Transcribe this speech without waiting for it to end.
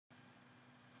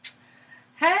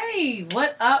Hey,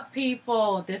 what up,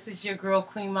 people? This is your girl,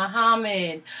 Queen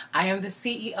Muhammad. I am the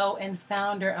CEO and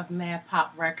founder of Mad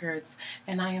Pop Records,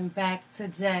 and I am back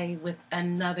today with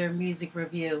another music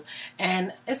review.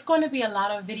 And it's going to be a lot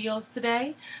of videos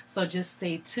today, so just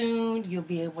stay tuned. You'll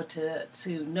be able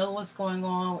to know what's going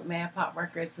on with Mad Pop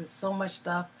Records. There's so much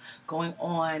stuff going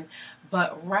on,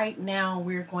 but right now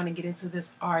we're going to get into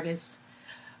this artist,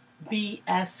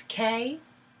 BSK.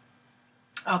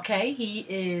 Okay, he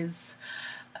is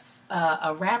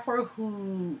a rapper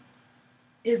who,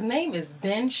 his name is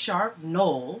Ben Sharp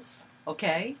Knowles,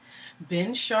 okay?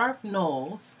 Ben Sharp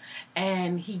Knowles,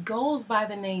 and he goes by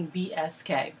the name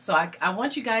BSK. So I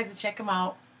want you guys to check him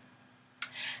out.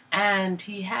 And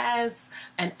he has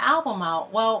an album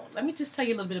out. Well, let me just tell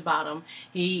you a little bit about him.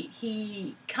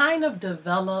 He kind of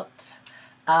developed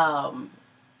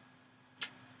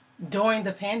during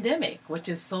the pandemic, which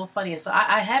is so funny. So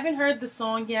I haven't heard the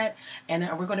song yet, and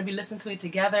we're going to be listening to it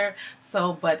together.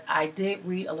 So, but I did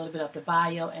read a little bit of the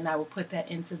bio, and I will put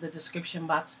that into the description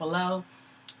box below,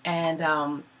 and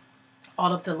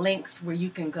all of the links where you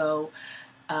can go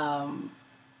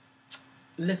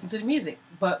listen to the music.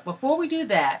 But before we do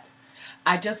that,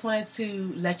 I just wanted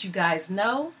to let you guys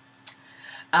know,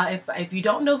 if you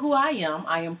don't know who I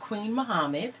am Queen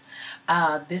Muhammad.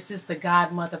 This is the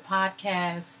Godmother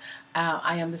Podcast.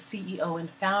 I am the CEO and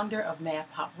founder of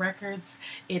Mad Pop Records.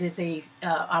 It is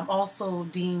I'm also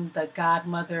deemed the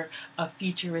godmother of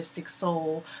futuristic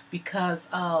soul because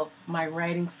of my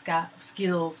writing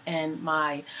skills and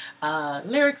my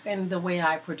lyrics and the way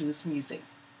I produce music.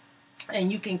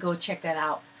 And you can go check that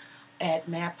out at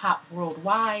Mad Pop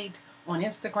Worldwide on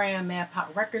Instagram, Mad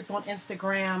Pop Records on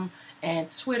Instagram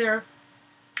and Twitter.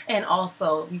 And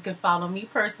also, you can follow me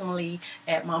personally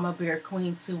at Mama Bear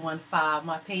Queen 215.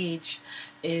 My page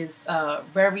is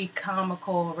very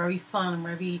comical, very fun,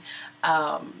 very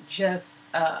just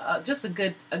a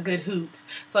good hoot.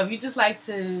 So if you just like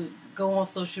to go on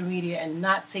social media and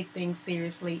not take things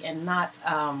seriously and not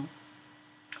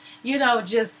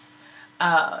just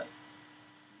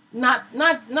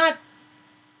not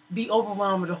be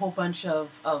overwhelmed with a whole bunch of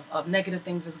negative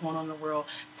things that's going on in the world,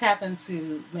 tap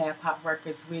into Mad Pop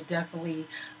Records. We're definitely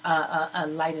a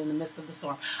light in the midst of the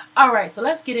storm. All right, so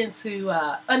let's get into,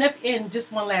 and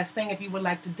just one last thing, if you would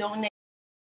like to donate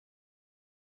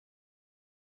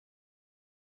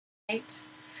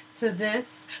to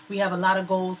this, we have a lot of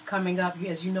goals coming up.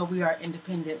 As you know, we are an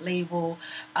independent label.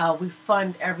 We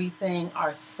fund everything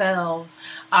ourselves.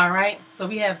 All right, so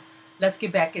let's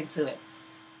get back into it.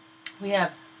 We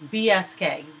have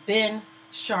BSK, Ben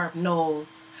Sharp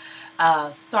Knowles,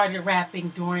 started rapping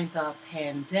during the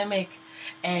pandemic,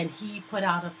 and he put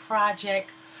out a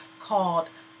project called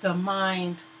The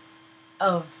Mind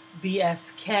of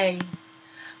BSK.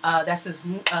 That's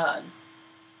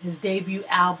his debut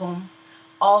album.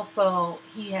 Also,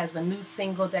 he has a new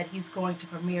single that he's going to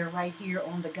premiere right here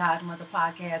on the Godmother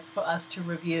Podcast for us to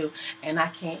review, and I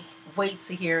can't wait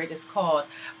to hear it. It's called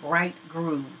Right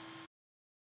Groove.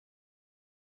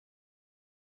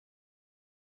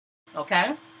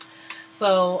 Okay,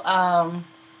 so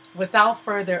without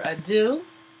further ado,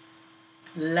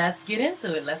 let's get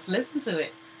into it. Let's listen to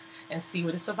it and see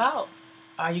what it's about.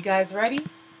 Are you guys ready?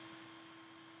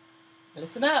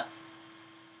 Listen up.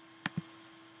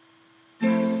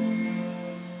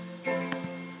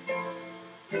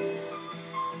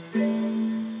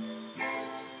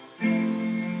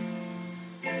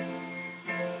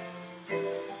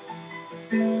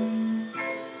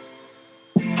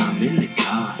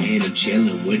 And I'm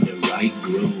chilling with the right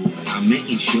groove. I'm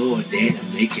making sure that I'm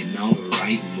making all the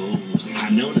right moves. I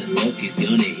know the luck is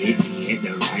gonna hit me at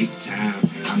the right time.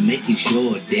 I'm making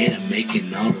sure that I'm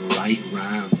making all the right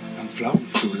rhymes. I'm floating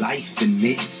through life and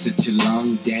it's such a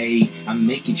long day. I'm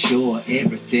making sure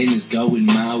everything is going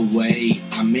my way.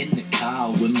 I'm in the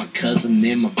car with my cousin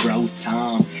and my bro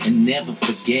Tom. And never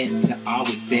forget to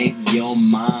always thank your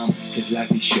mom. Cause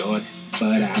life is short,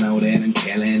 but I know that I'm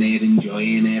killing it,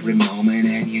 enjoying every moment.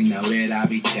 And you know that I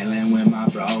be chilling with my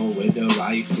bro with the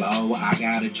right flow. I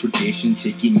got a tradition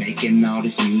to keep making all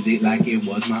this music like it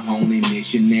was my only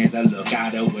mission. As I look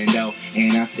out the window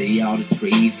and I see all the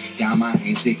trees, got my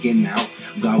hands sticking out,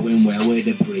 going well with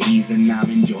the breeze. And I'm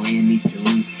enjoying these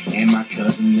tunes, and my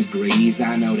cousin agrees.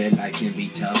 I know that life can be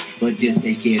tough, but just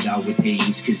take it all with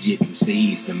ease. Cause you can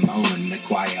seize the moment,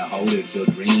 acquire hold of your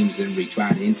dreams, and reach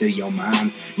right into your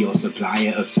mind, your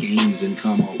supplier of schemes, and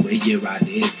come up with your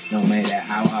ideas. No matter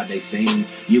how hard they seem,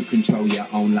 you control your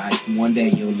own life. One day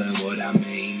you'll learn what I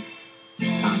mean.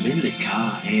 I'm in the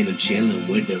car and I'm chilling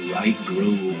with the right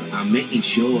groove. I'm making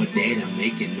sure that I'm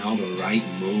making all the right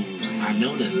moves. I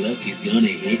know the luck is gonna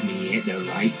hit me at the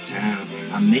right time.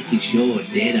 I'm making sure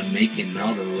that I'm making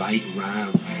all the right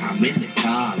rhymes. I'm in the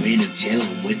car and I'm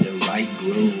chilling with the right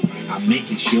groove. I'm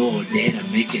making sure that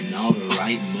I'm making all the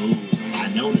right moves. I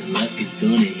know the luck is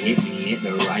gonna hit me at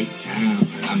the right time.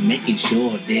 I'm making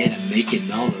sure that I'm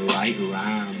making all the right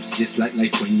rhymes. Just like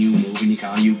life, when you move in your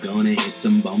car, you gonna hit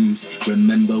some bums.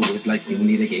 Remember, with life, you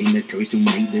need to gain the courage to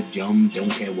make the jump. Don't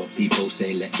care what people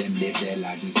say, let them live their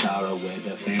lives in sorrow.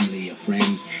 Whether family or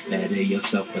friends, better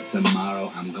yourself for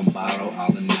tomorrow. I'm gonna borrow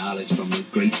all the knowledge from the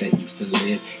greats that used to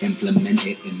live, implement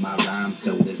it in my rhyme,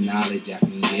 so there's knowledge I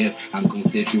can give. I'm gonna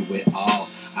fit through it all.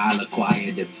 I'll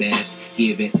acquire the best,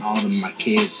 give it all to my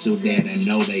kids so that I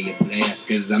know they are blessed.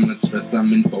 Cause I'm not stressed,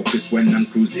 I'm in focus when I'm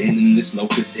cruising in this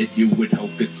locus. Hit you with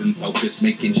hocus and focus,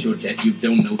 making sure that you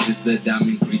don't notice that I'm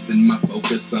increasing my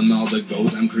focus on all the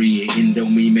goals I'm creating.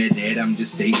 Don't mean that I'm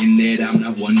just stating that I'm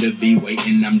not one to be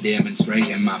waiting. I'm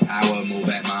demonstrating my power, move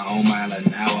at my own mile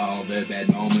an hour. All the bad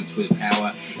moments with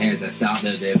power as I start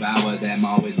to devour them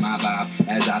all with my vibe.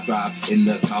 As I thrive in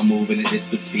the car, moving at this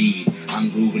good speed. I'm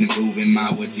grooving and proving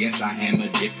my words, yes, I am a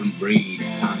different breed.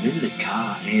 I'm in the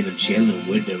car and I'm chilling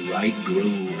with the right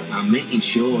groove. I'm making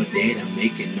sure that I'm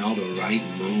making all the right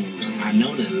moves. I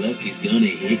know the luck is gonna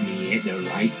hit me at the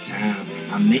right time.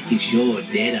 I'm making sure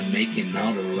that I'm making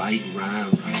all the right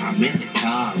rhymes. I'm in the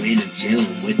car and I'm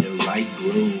chilling with the right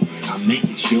groove. I'm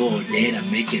making sure that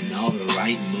I'm making all the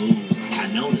right moves. I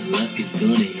know the luck is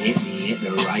gonna hit me at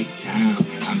the right time.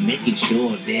 I'm making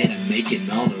sure that I'm making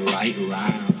all the right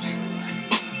rhymes.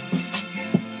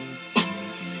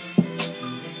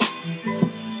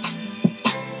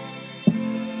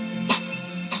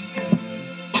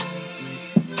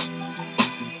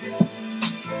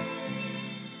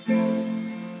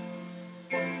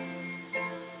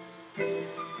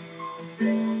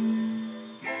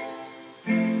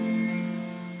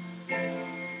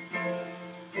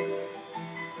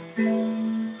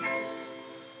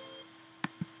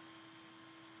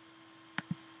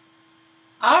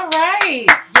 All right.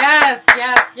 Yes,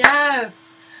 yes, yes.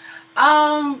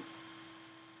 Um,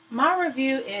 my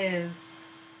review is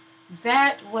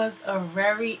that was a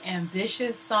very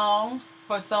ambitious song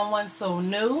for someone so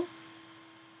new.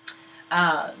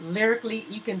 Lyrically,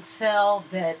 you can tell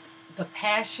that the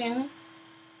passion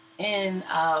in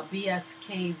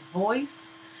BSK's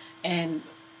voice, and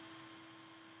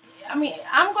I mean,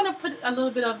 I'm going to put a little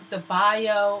bit of the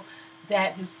bio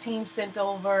that his team sent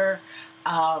over.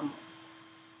 Um,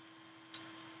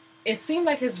 it seemed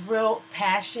like his real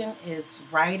passion is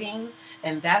writing,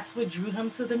 and that's what drew him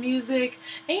to the music.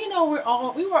 And you know,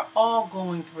 we were all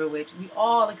going through it. We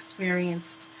all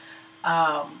experienced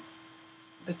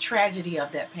the tragedy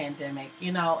of that pandemic,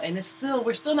 you know, and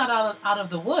we're still not out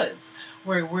of the woods.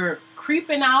 We're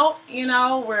creeping out, you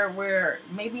know, we're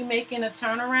maybe making a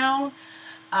turnaround,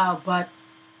 but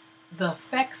the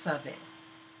effects of it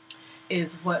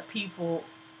is what people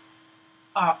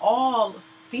are all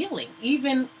feeling.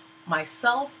 Even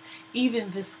myself,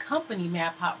 even this company,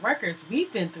 Mad Pop Records,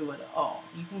 we've been through it all.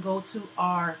 You can go to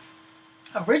our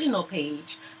original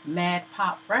page, Mad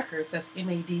Pop Records, that's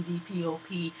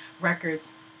MADDPOP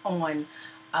Records on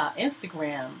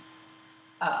Instagram,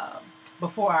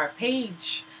 before our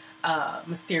page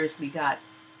mysteriously got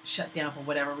shut down for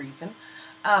whatever reason.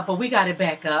 But we got it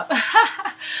back up.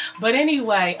 But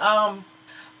anyway,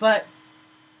 but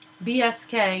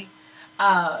BSK,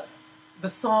 the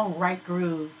song Right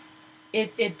Groove,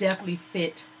 it definitely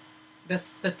fit.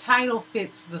 The title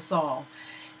fits the song.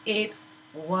 It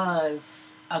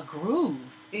was a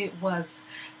groove. It was,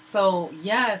 so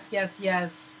yes, yes,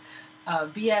 yes.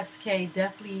 BSK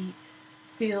definitely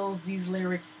feels these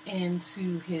lyrics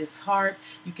into his heart.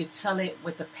 You could tell it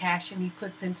with the passion he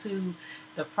puts into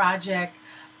the project.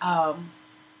 I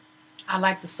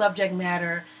like the subject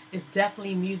matter. It's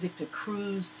definitely music to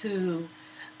cruise to.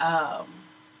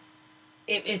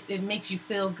 It makes you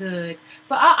feel good.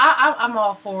 So I'm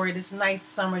all for it. It's a nice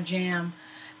summer jam,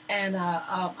 and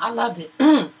I loved it.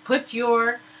 Put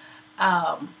your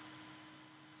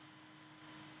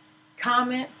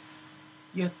comments,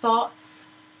 your thoughts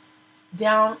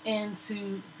down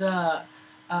into the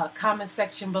comment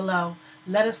section below.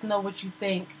 Let us know what you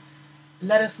think.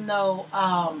 Let us know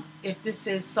if this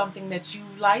is something that you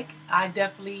like. I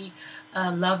definitely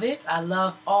love it. I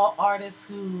love all artists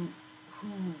who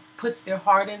puts their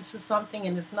heart into something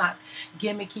and it's not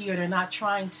gimmicky, or they're not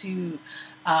trying to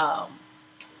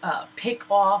pick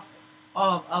off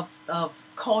of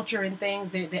culture and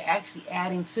things. They're actually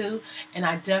adding to, and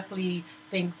I definitely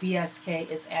think BSK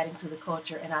is adding to the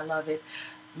culture, and I love it.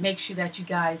 Make sure that you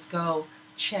guys go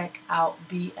check out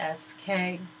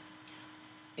BSK.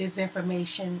 His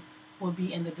information will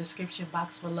be in the description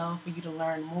box below for you to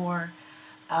learn more.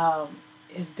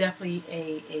 Is definitely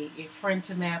a friend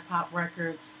to Mad Pop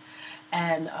Records,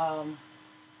 and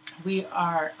we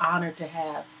are honored to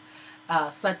have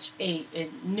such a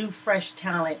new, fresh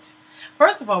talent.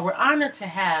 First of all, we're honored to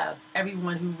have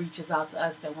everyone who reaches out to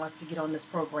us that wants to get on this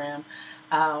program.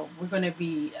 We're going to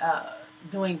be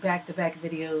doing back-to-back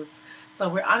videos, so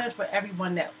we're honored for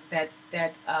everyone that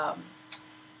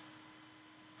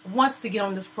wants to get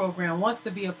on this program, wants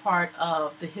to be a part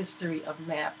of the history of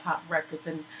Mad Pop Records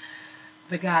and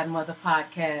the Godmother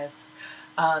Podcast.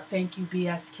 Thank you,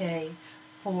 BSK,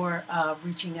 for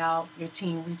reaching out, your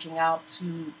team reaching out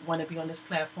to want to be on this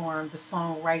platform. The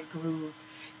song Right Groove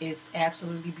is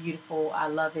absolutely beautiful. I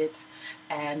love it.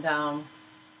 And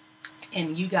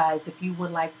you guys, if you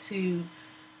would like to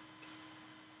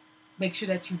make sure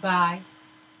that you buy,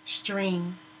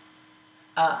 stream,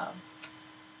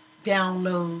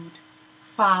 download,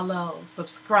 follow,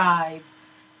 subscribe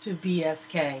to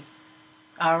BSK.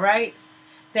 All right.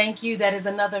 Thank you. That is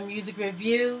another music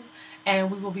review,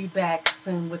 and we will be back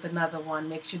soon with another one.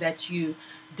 Make sure that you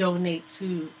donate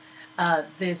to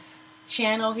this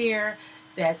channel here.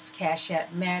 That's Cash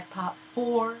App Mad Pop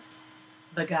for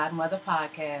the Godmother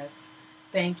Podcast.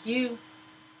 Thank you.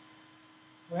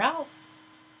 We're out.